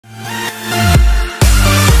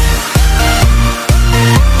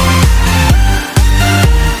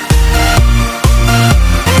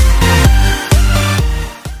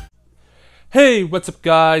Hey, what's up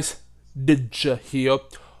guys? Ninja here.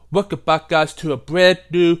 Welcome back guys to a brand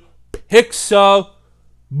new Pixar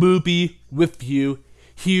movie review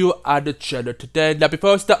here on the channel today. Now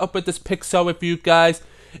before I start up with this Pixar review guys,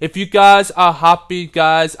 if you guys are happy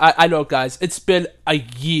guys, I know guys, it's been a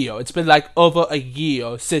year. It's been like over a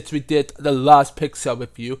year since we did the last Pixar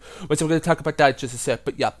review, which I'm going to talk about that in just a sec.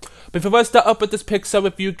 But yeah, before I start up with this Pixar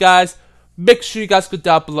review guys, make sure you guys go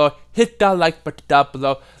down below, hit that like button down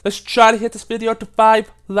below. Let's try to hit this video to 5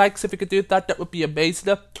 likes. If you could do that, that would be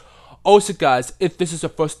amazing. Also guys, if this is your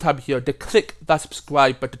first time here, then click that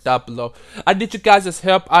subscribe button down below. I need you guys'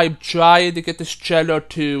 help. I'm trying to get this channel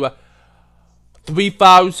to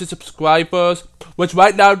 3,000 subscribers, which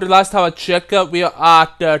right now, the last time I checked, we are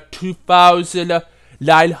at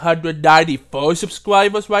 2,994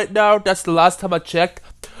 subscribers right now. That's the last time I checked.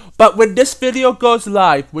 But when this video goes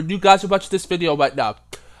live, when you guys watch this video right now,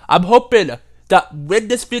 I'm hoping that when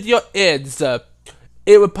this video ends, it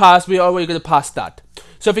will pass. We're already going to pass that.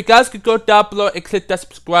 So if you guys could go down below and click that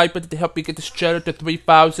subscribe button to help me get this channel to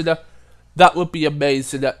 3,000, that would be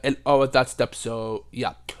amazing and all of that stuff. So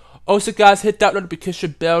yeah. Also guys, hit that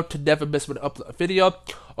notification bell to never miss when I upload a video.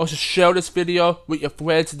 Also share this video with your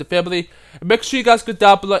friends and the family. And make sure you guys go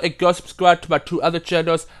down below and go subscribe to my 2 other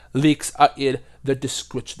channels. Links are in the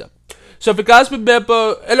description. So if you guys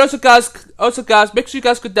remember, and also guys, make sure you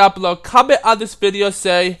guys go down below, comment on this video,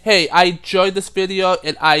 say, hey, I enjoyed this video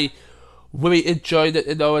and I really enjoyed it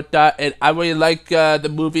and all of that, and I really like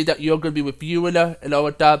the movie that you're gonna be reviewing and all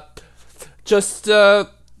of that. Just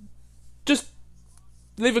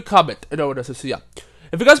leave a comment and all of that. So yeah.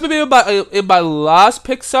 If you guys remember in my last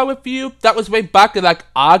Pixar review, that was way back in like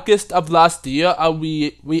August of last year,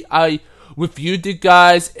 I reviewed you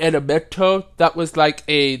guys in a metro. That was like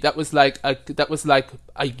a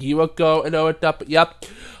year ago and all of that. But yep.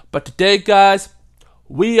 But today guys,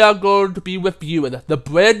 we are going to be reviewing the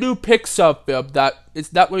brand new Pixar film that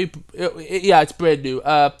it's not really it's brand new.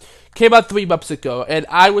 Came out 3 months ago, and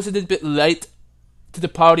I was a little bit late to the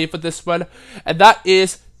party for this one, and that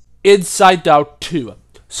is Inside Out 2.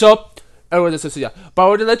 So, but I want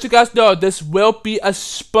to let you guys know this will be a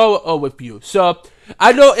spoiler review. So,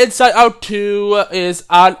 I know Inside Out 2 is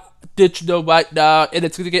on digital right now, and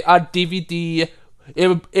it's going to get on DVD. It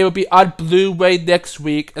will be on Blu-ray next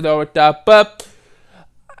week and all of that. But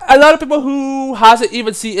a lot of people who hasn't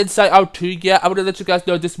even seen Inside Out 2 yet, I want to let you guys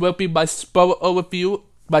know this will be my spoiler review.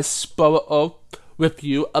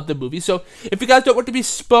 Review of the movie. So if you guys don't want to be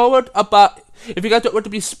spoiled about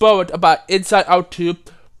Inside Out 2,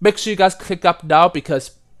 make sure you guys click up now,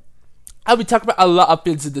 because I'll be talking about a lot of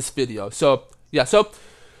things in this video. So yeah, so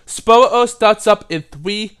spoiler starts up in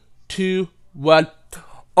 3, 2, 1.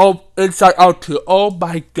 Oh, Inside Out 2. Oh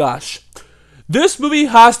my gosh, this movie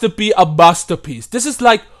has to be a masterpiece. This is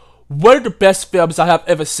like one of the best films I have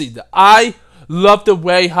ever seen. I love the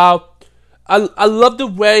way how I love the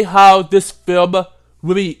way how this film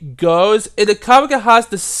really goes, and it kind of has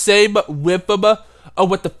the same rhythm of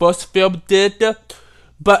what the first film did,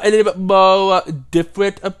 but a little bit more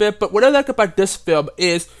different a bit. But what I like about this film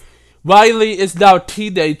is Riley is now a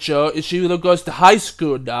teenager, and she goes to high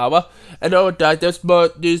school now, and all that. There's more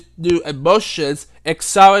these new emotions,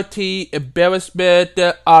 anxiety, embarrassment,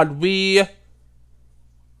 ennui,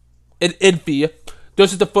 and envy.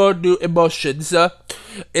 Those are the 4 new emotions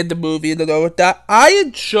in the movie and all of that. I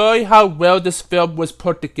enjoy how well this film was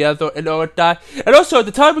put together and all of that. And also, at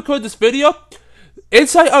the time I recorded this video,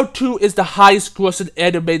 Inside Out 2 is the highest grossing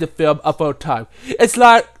animated film of all time. It's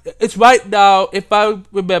right now, if I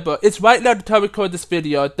remember, it's right now at the time I recorded this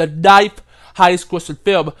video, the 9th highest grossing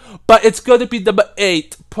film. But it's going to be number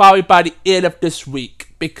 8 probably by the end of this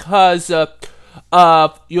week. Because the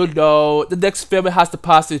next film it has to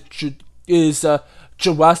pass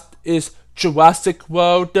is Jurassic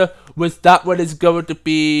World, which that one is going to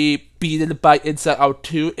be beaten by Inside Out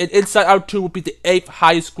 2, and Inside Out 2 will be the 8th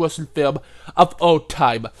highest grossing film of all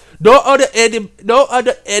time. No other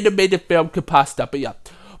animated film could pass that, but yeah.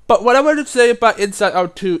 But what I want to say about Inside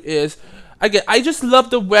Out 2 is, again, I just love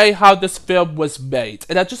the way how this film was made,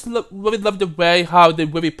 and I just really love the way how they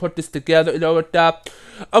really put this together and all of that.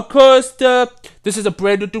 Of course, this is a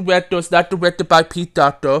brand new director. It's not directed by Pete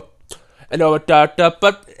Docter and all of that,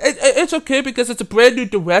 but it's okay because it's a brand new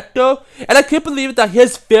director, and I can't believe that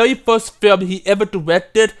his very first film he ever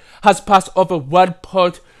directed has passed over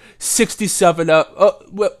 1.67.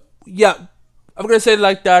 Well, yeah, I'm gonna say it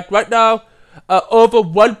like that right now. Over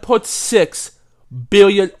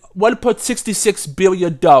 1.66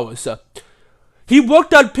 billion dollars. He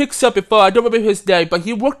worked on Pixar before. I don't remember his name, but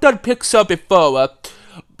he worked on Pixar before.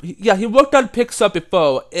 Yeah, he worked on Pixar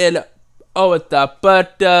before and all of that,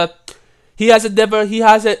 but he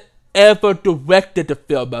hasn't ever directed a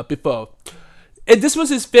film before. And this was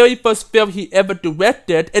his very first film he ever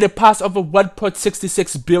directed, and it passed over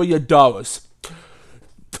 $1.66 billion.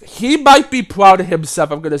 He might be proud of himself,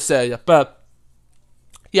 I'm gonna say, but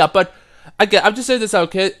yeah, but again, I'm just saying this,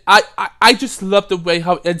 okay? I just love the way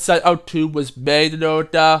how Inside Out 2 was made,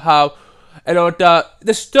 the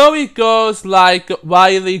story goes like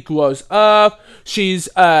Riley grows up. She is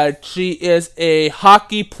a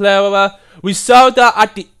hockey player. We saw that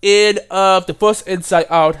at the end of the first Inside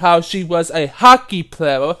Out, how she was a hockey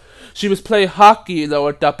player. She was playing hockey,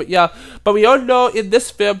 but yeah. But we all know in this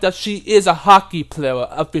film that she is a hockey player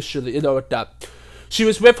officially, She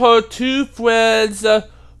was with her two friends,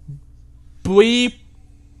 Bree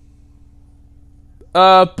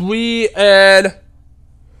and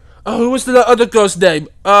who was the other girl's name?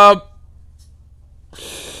 I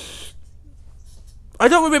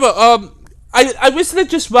don't remember. I recently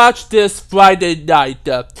just watched this Friday night.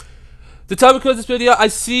 The time I recorded this video, I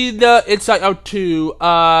seen the Inside Out 2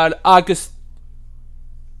 on August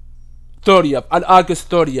 30th.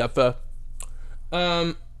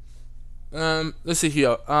 Let's see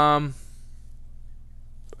here. I'm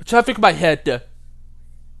trying to think of my head.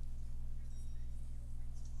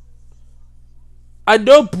 I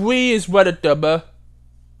know Bree is one of them.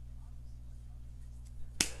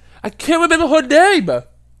 I can't remember her name.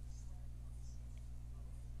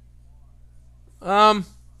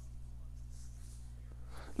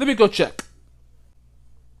 Let me go check.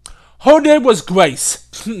 Her name was Grace.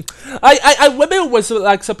 I remember it was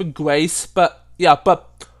like something Grace, but yeah,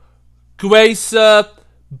 but Grace,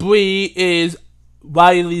 Bree is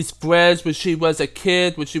Riley's friends when she was a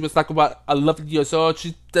kid, when she was like about 11 years old.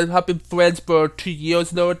 She have been friends for 2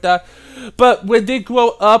 years, But when they grow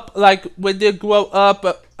up,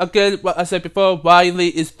 again, what I said before, Riley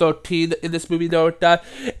is 13 in this movie,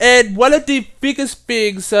 And one of the biggest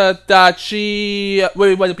things that she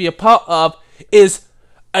really wanted to be a part of is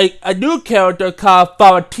a new character called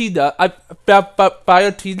Valentina.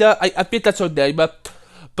 Valentina, I think that's her name,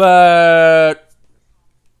 but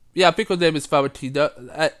yeah, I think her name is Valentina.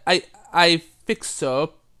 I think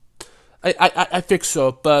so. I think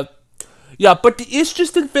so, but yeah, but the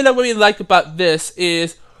interesting thing I really like about this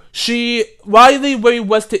is Riley really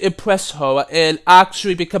wants to impress her and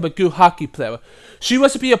actually become a good hockey player. She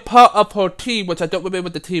wants to be a part of her team, which I don't remember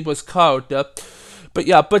what the team was called. But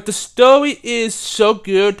yeah, but the story is so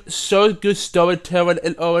good storytelling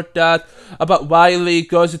and all that about Riley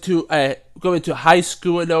going to high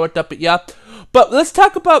school and all that. But yeah, but let's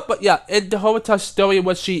talk about in the whole entire story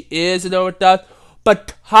what she is and all that.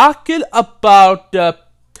 But talking about the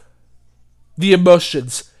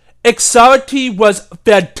emotions. Anxiety was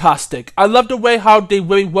fantastic. I love the way how they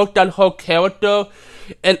really worked on her character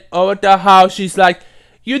and all that, how she's like,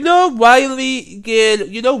 Riley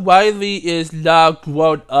is now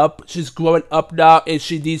grown up. She's growing up now and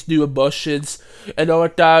she needs new emotions and all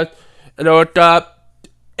that.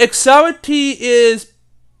 Anxiety is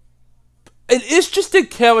an interesting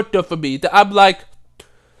character for me that I'm like,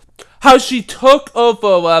 how she took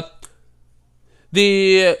over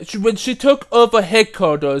when she took over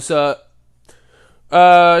headquarters, she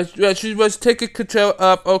was taking control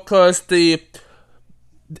of course, the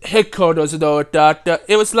headquarters and all that.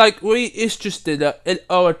 It was like really interesting and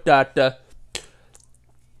all that.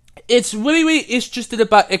 It's really interesting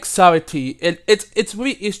about anxiety, and it's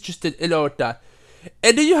really interesting and all that.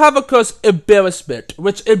 And then you have, of course, embarrassment,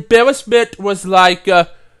 which embarrassment was like,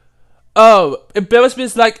 embarrassment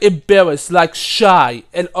is like embarrassed, like shy,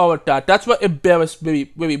 and all of that. That's what embarrassed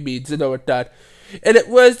really means, and all of that. And it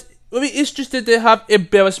was really interesting to have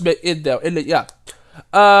embarrassment in there. And yeah,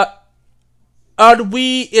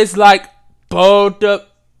 ennui is like bold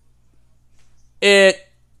and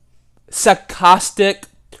sarcastic,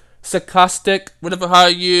 whatever how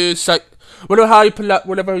you say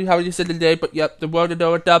the name. But yeah, the word and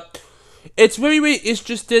all of that. It's really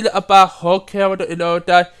interesting about her character and all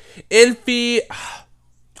that. Envy,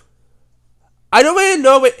 I don't really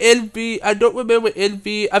know what envy. I don't remember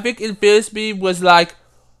envy. I think embarrassment was like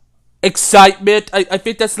excitement. I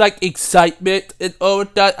think that's like excitement and all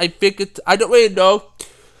of that. I think it's. I don't really know.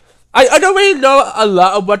 I don't really know a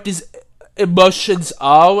lot of what these emotions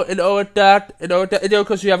are and all of that. And then of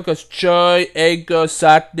course you have joy, anger,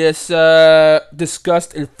 sadness,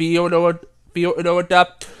 disgust, and fear and all of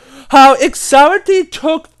that. How anxiety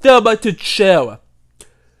took them to jail.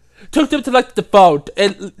 Took them to like the phone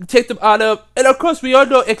and take them out of, and of course we all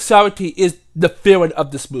know anxiety is the villain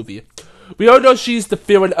of this movie. We all know she's the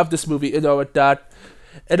villain of this movie and all of that.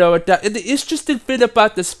 And the interesting thing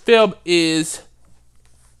about this film is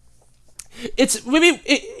it's really,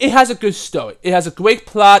 it has a good story. It has a great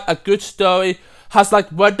plot, a good story, has like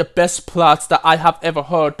one of the best plots that I have ever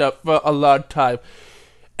heard of for a long time.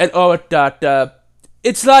 And all of that,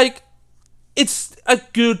 it's like, it's a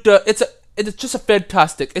good, it's just a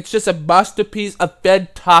fantastic, it's just a masterpiece, a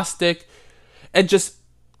fantastic, and just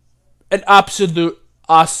an absolute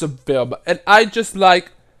awesome film. And I just love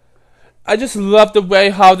the way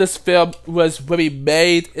how this film was really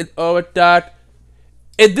made and all of that.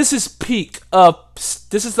 And this is peak of,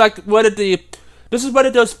 this is one of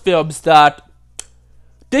those films that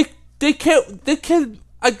they can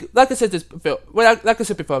like I said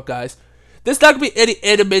before, guys. There's not gonna be any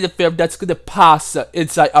animated film that's gonna pass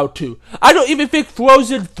Inside Out 2. I don't even think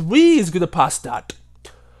Frozen 3 is gonna pass that.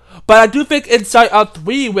 But I do think Inside Out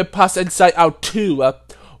 3 will pass Inside Out 2.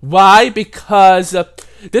 Why? Because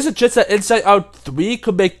there's a chance that Inside Out 3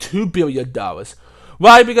 could make $2 billion.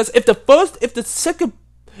 Why? Because if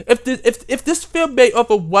this film made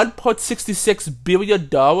over $1.66 billion,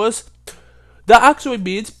 that actually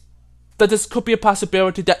means that this could be a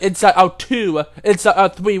possibility that Inside Out 2, Inside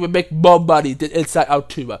Out 3 would make more money than Inside Out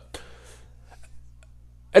 2.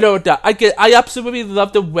 I know that. I absolutely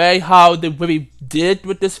love the way how they really did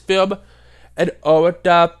with this film, and all of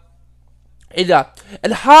that.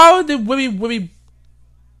 And how they really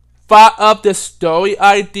thought up the story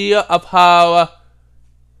idea of how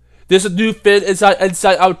there's a new film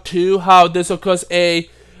Inside Out 2, how there's of course a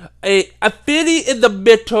feeling in the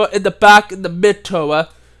middle, in the back, in the middle,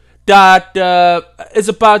 that is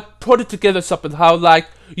about putting together something, how like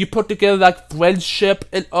you put together like friendship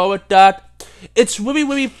and all of that. It's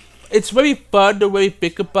really fun to really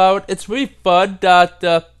think about. It's really fun that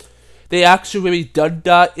they actually really done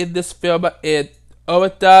that in this film and all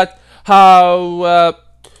of that. How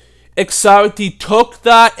Anxiety took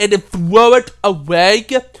that and then threw it away.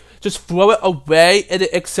 Just throw it away, and then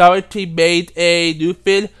Anxiety made a new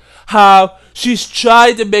film. How she's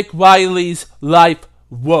trying to make Riley's life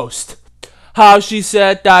worse. How she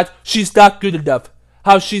said that she's not good enough.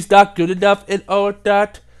 How she's not good enough and all of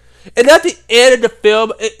that. And at the end of the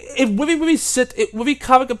film, it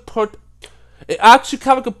actually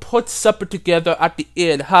kind of put something together at the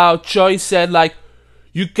end. How Joy said, like,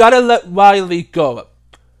 you gotta let Riley go.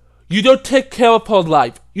 You don't take care of her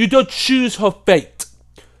life. You don't choose her fate.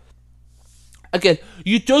 Again,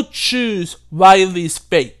 you don't choose Riley's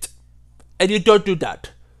fate. And you don't do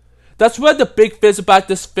that. That's one of the big things about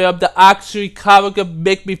this film that actually kind of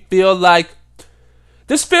make me feel like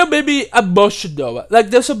this film made me emotional. Like,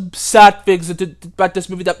 there's some sad things about this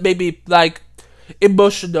movie that made me, like,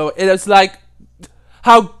 emotional. And it's like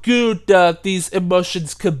how good these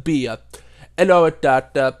emotions could be. And all of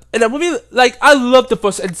that. And I really, like, I love the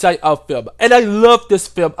first Inside Out film. And I love this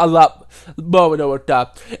film a lot more and all of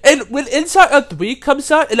that. And when Inside Out 3 comes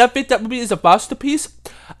out, and I think that movie is a masterpiece,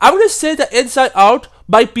 I would say that Inside Out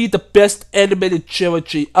might be the best animated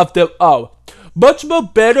trilogy of them all. Much more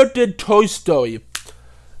better than Toy Story.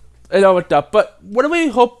 And all of that. But what I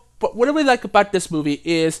really like about this movie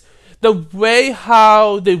is the way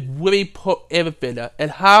how they really put everything in,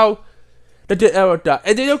 and how they did all of that.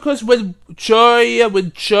 And then of course when Joy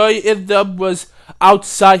in them was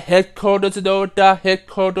outside headquarters and all of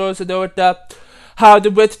that, how they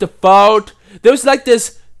went to the vault. There was like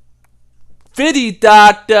this video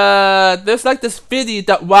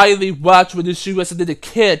that Riley watched when she was a little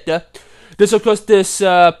kid. There's of course this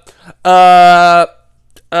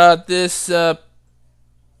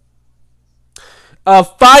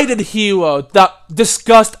fighting hero that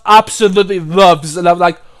Disgust absolutely loves, and I'm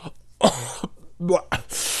like,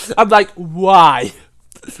 why?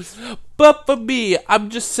 But for me, I'm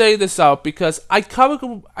just saying this out because I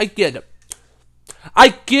get it. I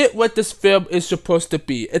get what this film is supposed to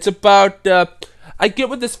be. It's about, I get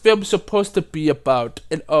what this film is supposed to be about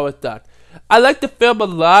and all of that. I like the film a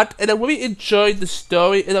lot, and I really enjoy the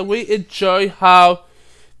story, and I really enjoy how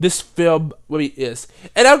this film really is.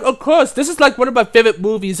 And of course, this is like one of my favorite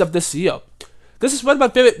movies of this year. This is one of my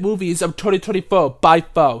favorite movies of 2024 by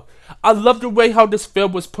far. I love the way how this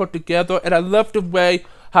film was put together, and I love the way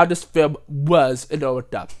how this film was and all of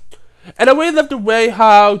that. And I really love the way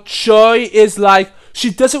how Joy is like, she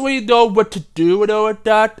doesn't really know what to do and all of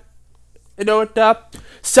that.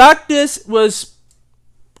 Sadness was,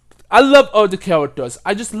 I love all the characters.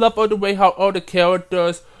 I just love all the way how all the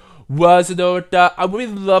characters was and all of that. I really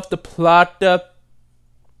love the plot. I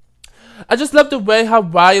just love the way how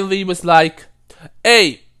Riley was like,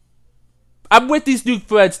 hey, I'm with these new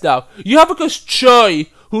friends now. You have a coach Joy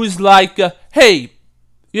who's like, hey,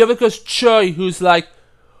 you have a coach Joy who's like,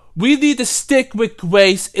 we need to stick with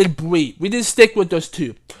Grace and Bree. We need to stick with those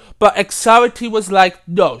two. but Anxiety was like,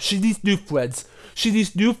 no, she needs new friends. She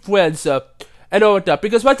needs new friends, and all of that.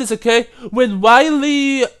 Because what is okay? When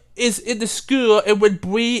Riley is in the school, and when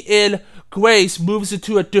Bree and Grace moves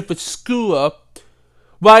into a different school,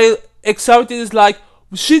 while Anxiety is like,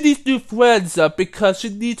 she needs new friends, because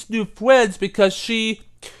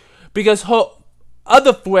her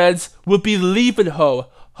other friends would be leaving her.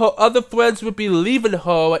 Her other friends would be leaving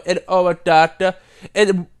her and all of that,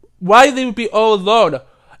 and Riley would be all alone.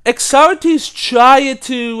 Anxiety is trying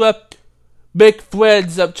to make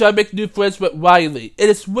friends, trying to make new friends with Riley. And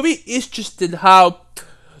it's really interesting how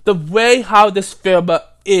this film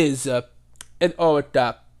is, and all of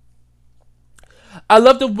that. I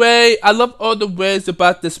love all the ways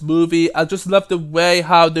about this movie. I just love the way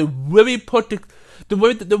how they really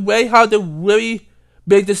how they really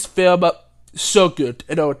made this film so good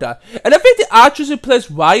and all that. And I think the actress who plays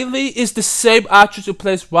Riley is the same actress who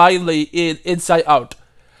plays Riley in Inside Out.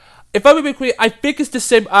 If I'm being clear, I think it's the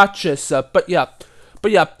same actress. But the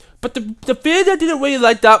thing I didn't really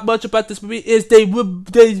like that much about this movie is they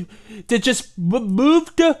just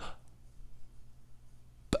removed Bill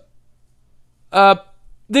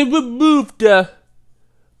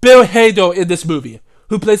Hader in this movie,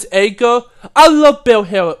 who plays Ego. I love Bill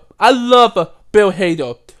Hader. Bill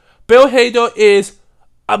Hader is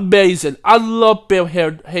amazing. I love Bill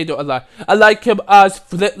Hader a lot. I like him as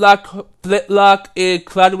Flintlock in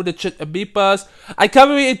Cloud with the Chip and Meatballs. I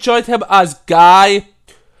kind of really enjoyed him as Guy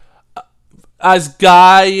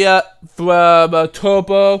from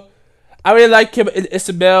Turbo. I really like him in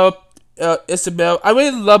Isabel. I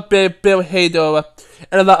really love Bill Hader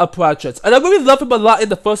in a lot of projects. And I really love him a lot in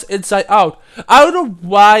the first Inside Out. I don't know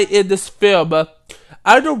why in this film, I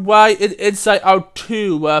don't know why in Inside Out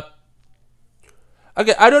 2,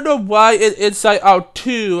 I don't know why in Inside Out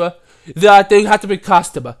 2 that they had to be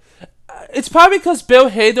costume. It's probably because Bill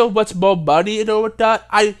Hader wants more money and all of that.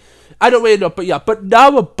 I don't really know, but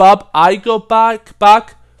now with Bob Iger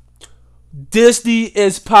back, Disney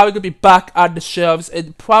is probably gonna be back on the shelves,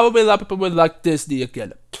 and probably a lot of people will like Disney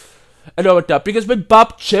again. And all of that, because when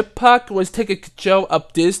Bob Chapek was taking control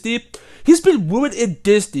of Disney, he's been ruining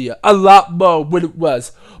Disney a lot more when it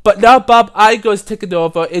was. But now Bob Iger is taking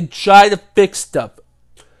over and trying to fix stuff.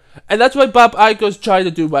 And that's what Bob Iger is trying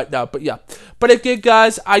to do right now. But again,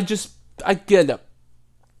 guys, I just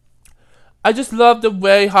love the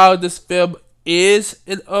way how this film is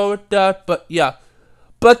and all of that. But the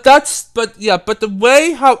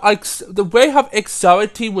way how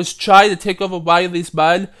Anxiety was trying to take over Riley's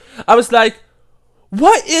mind, I was like,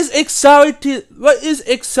 what is Anxiety?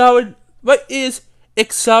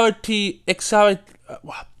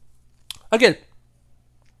 Again,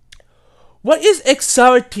 what is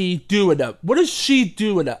Anxiety doing? What is she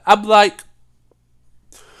doing? I'm like,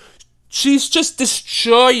 she's just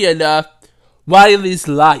destroying Riley's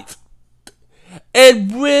life.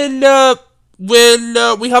 And when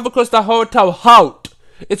we have, of course, the hotel Hout,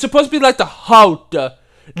 it's supposed to be like the Hout,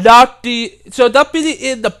 not the, so that being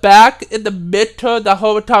in the back, in the middle, the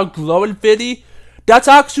hotel glowing thingy, that's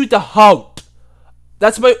actually the Hout.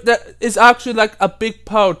 That is actually like a big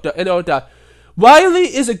part and all that.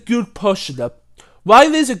 Riley is a good person.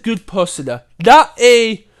 She's a good person.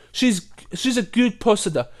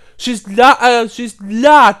 She's not a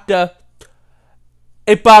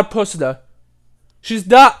bad person. She's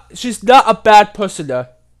not a bad person.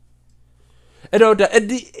 And all that. At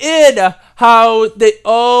the end, how they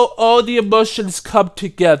all the emotions come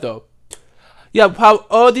together. Yeah, how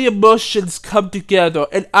all the emotions come together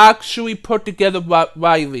and actually put together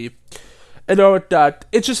Riley. And all of that.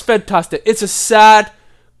 It's just fantastic. It's a sad,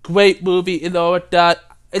 great movie and all of that.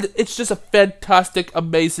 And it's just a fantastic,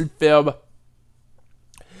 amazing film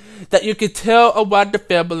that you can tell around the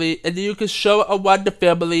family, and you can show around the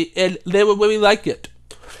family, and they will really like it.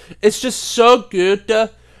 It's just so good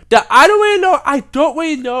that I don't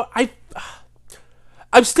really know.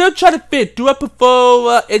 I'm still trying to think. Do I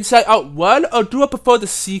prefer Inside Out 1 or do I prefer the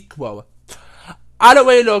sequel? I don't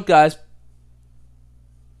really know, guys.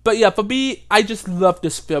 But yeah, for me, I just love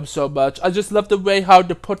this film so much. I just love the way how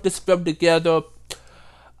they put this film together.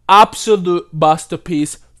 Absolute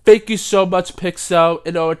masterpiece. Thank you so much, Pixar,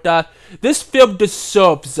 and all that. This film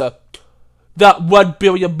deserves that $1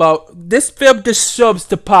 billion. This film deserves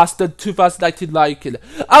to pass the 2019 Lion King.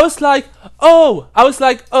 I was like, oh,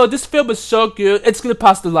 this film is so good, it's gonna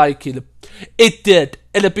pass the Lion King. It did,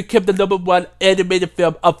 and it became the #1 animated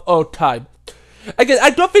film of all time. Again, I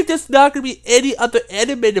don't think there's not gonna be any other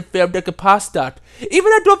animated film that can pass that.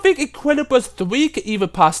 Even I don't think Incredibles 3 can even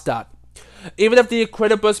pass that. Even if The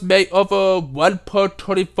Incredibles made over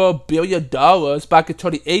 $1.24 billion back in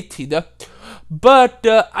 2018, But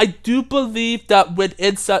I do believe that when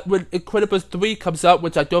Incredibles 3 comes out,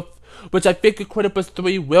 which I think Incredibles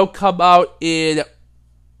 3 will come out in,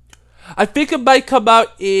 I think it might come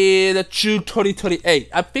out in June 2028.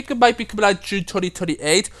 I think it might be coming out in June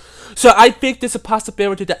 2028. So I think there's a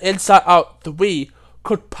possibility that Inside Out 3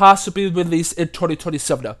 could possibly release in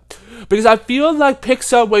 2027. Because I feel like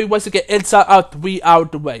Pixar really wants to get Inside Out 3 out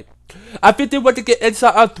of the way. I think they want to get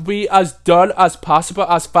Inside Out 3 as done as possible,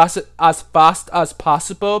 as fast as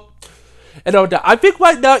possible. And all that. I think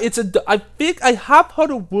right now I think I have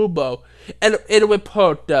heard a rumor and in a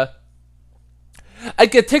report that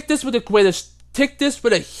again, take this with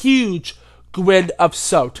a huge grain of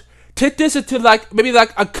salt. Take this into maybe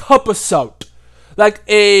a cup of salt. Like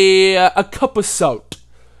a cup of salt.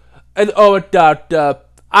 And all that.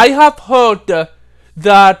 I have heard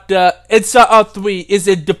that Inside Out 3 is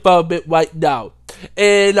in development right now.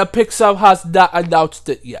 And Pixar has not announced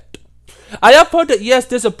it yet. I have heard that yes,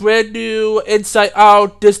 there's a brand new Inside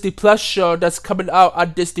Out Disney Plus show that's coming out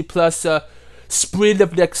on Disney Plus spring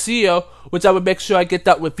of next year, which I will make sure I get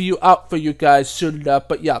that review out for you guys soon enough.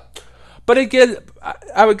 But yeah, but again,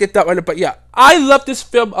 I will get that one. But yeah, I love this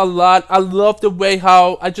film a lot. I love the way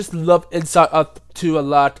how I just love Inside Out 2 a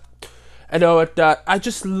lot. And all that. I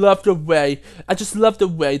just love the way.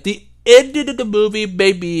 The ending of the movie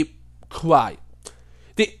made me cry.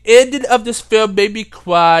 The ending of this film made me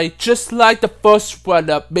cry, just like the first one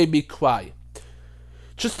made me cry.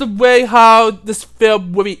 Just the way how this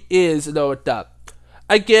film really is and all that.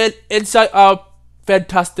 Again, Inside Out,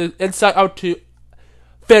 fantastic. Inside Out 2,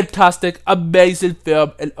 fantastic, amazing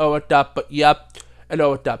film and all that. But yeah, and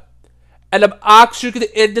all that. And I'm actually gonna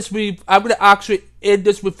end this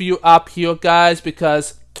review up here, guys,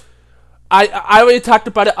 because I already talked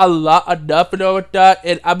about it a lot enough and all that,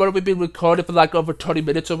 and I've already been recording for like over 20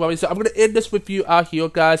 minutes already, so I'm gonna end this review out here,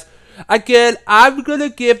 guys. Again, I'm gonna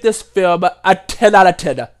give this film a 10 out of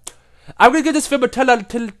 10. I'm gonna give this film a 10 out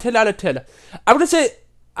of 10. I'm gonna say,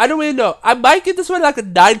 I don't really know, I might give this one like a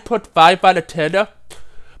 9.5 out of 10,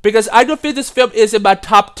 because I don't think this film is in my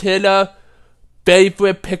top 10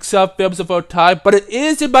 favorite Pixar films of all time, but it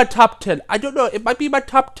is in my top 10. I don't know, it might be my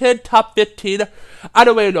top 10, top 15. I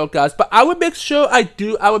don't really know, guys, but I will make sure I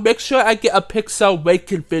do. I will make sure I get a Pixar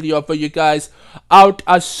ranking video for you guys out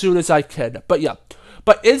as soon as I can. But yeah,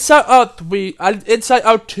 but Inside Out 3, Inside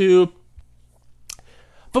Out 2,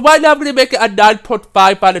 but right now I'm going to make it a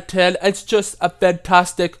 9.5 out of 10. It's just a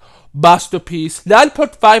fantastic masterpiece.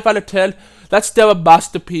 9.5 out of 10, that's still a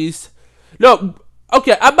masterpiece. No,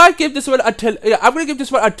 okay, I might give this one a 10. Yeah, I'm gonna give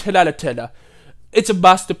this one a 10 out of 10. It's a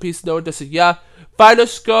masterpiece, though. This is, yeah. Final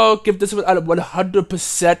score, give this one a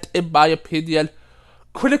 100% in my opinion.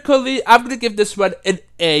 Critically, I'm gonna give this one an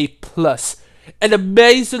A+. An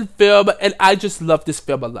amazing film, and I just love this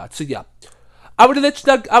film a lot. So yeah, I want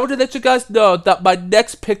to let you guys know that my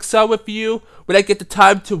next Pixar review, when I get the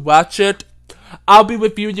time to watch it, I'll be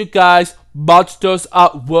reviewing you guys Monsters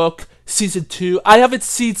at Work Season 2. I haven't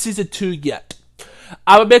seen Season 2 yet.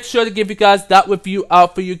 I will make sure to give you guys that review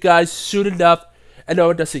out for you guys soon enough. And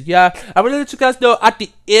all that. So yeah, I want to let you guys know at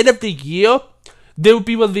the end of the year, they will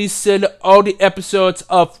be releasing all the episodes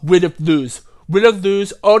of Win or Lose. Win or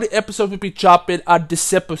Lose, all the episodes will be dropping on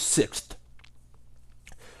December 6th.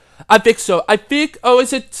 I think so. I think, oh,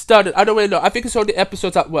 is it started? I don't really know. I think it's all the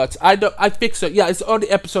episodes at once. I think so. Yeah, it's all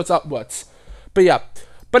the episodes at once. But yeah.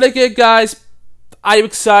 But again, guys, I'm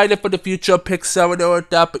excited for the future of Pixar and all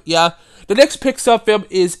that. But yeah, the next Pixar film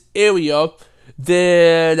is Ariel.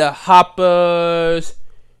 Then Hoppers,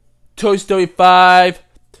 Toy Story 5,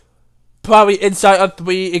 probably Inside Out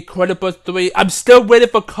 3, Incredibles 3. I'm still waiting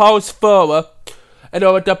for Cars 4 and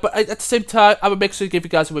all that. But at the same time, I will make sure to give you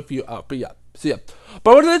guys a review out. But yeah, so yeah.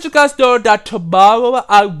 But I want to let you guys know that tomorrow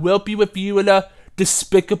I will be reviewing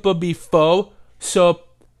Despicable Me 4. So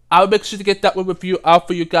I'll make sure to get that one review out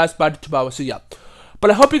for you guys by tomorrow. So yeah. But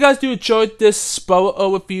I hope you guys do enjoy this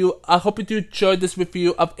spoiler review. I hope you do enjoy this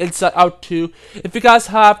review of Inside Out 2. If you guys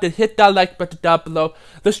have, then hit that like button down below.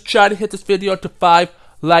 Let's try to hit this video to 5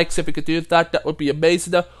 likes. If we could do that, that would be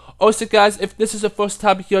amazing. Also, guys, if this is the first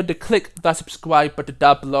time here, then click that subscribe button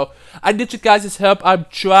down below. I need you guys' help. I'm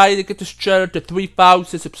trying to get this channel to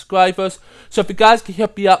 3,000 subscribers. So if you guys can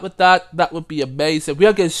help me out with that, that would be amazing. We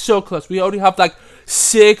are getting so close. We only have like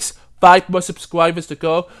 5 more subscribers to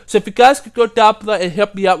go. So if you guys could go down below and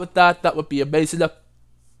help me out with that, that would be amazing.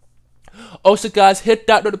 Also, guys, hit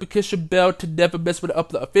that notification bell to never miss when I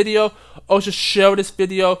upload a video. Also, share this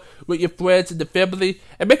video with your friends and the family.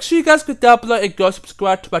 And make sure you guys go down below and go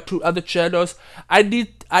subscribe to my 2 other channels. I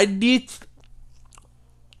need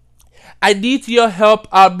I need your help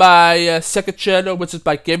on my second channel, which is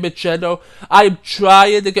my gaming channel. I'm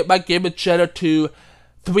trying to get my gaming channel to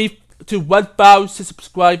 1,000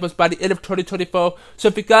 subscribers by the end of 2024. So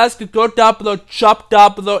if you guys could go down below, drop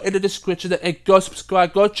down below in the description and go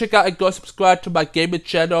subscribe. Go check out and go subscribe to my gaming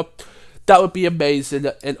channel. That would be amazing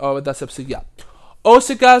and all of that stuff. So yeah.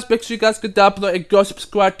 Also guys, make sure you guys go down below and go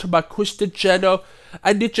subscribe to my Christian channel.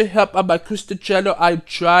 I need your help on my Christian channel. I'm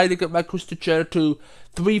trying to get my Christian channel to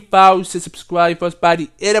 3,000 subscribers by the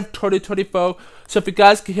end of 2024. So if you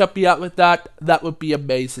guys can help me out with that, that would be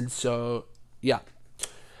amazing. So yeah.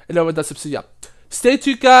 And over that's so yeah. Stay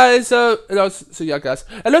tuned guys. So yeah guys.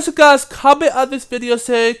 And also guys, comment on this video,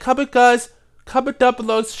 comment down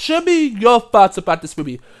below. Show me your thoughts about this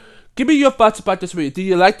movie. Give me your thoughts about this movie. Do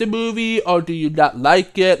you like the movie or do you not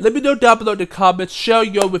like it? Let me know down below in the comments. Share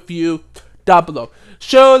your review down below.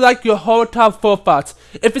 Show like your whole time full thoughts.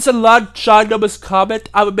 If it's a long ginormous comment,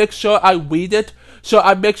 I will make sure I read it. So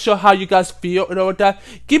I make sure how you guys feel and all that.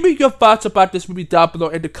 Give me your thoughts about this movie down below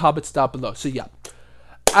in the comments down below. So yeah.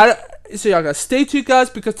 So yeah guys, stay tuned guys,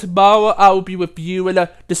 because tomorrow I will be reviewing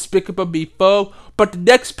Despicable Me 4. But the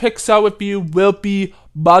next Pixar review will be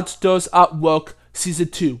Monsters at Work Season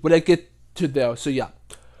 2 when I get to there. So yeah,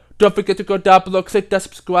 don't forget to go down below, click that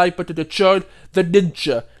subscribe button to join the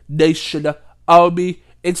Ninja Nation Army,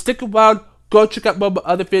 and stick around, go check out more of my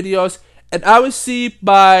other videos, and I will see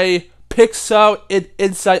my Pixar and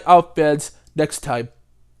Inside Out fans next time.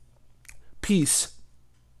 Peace.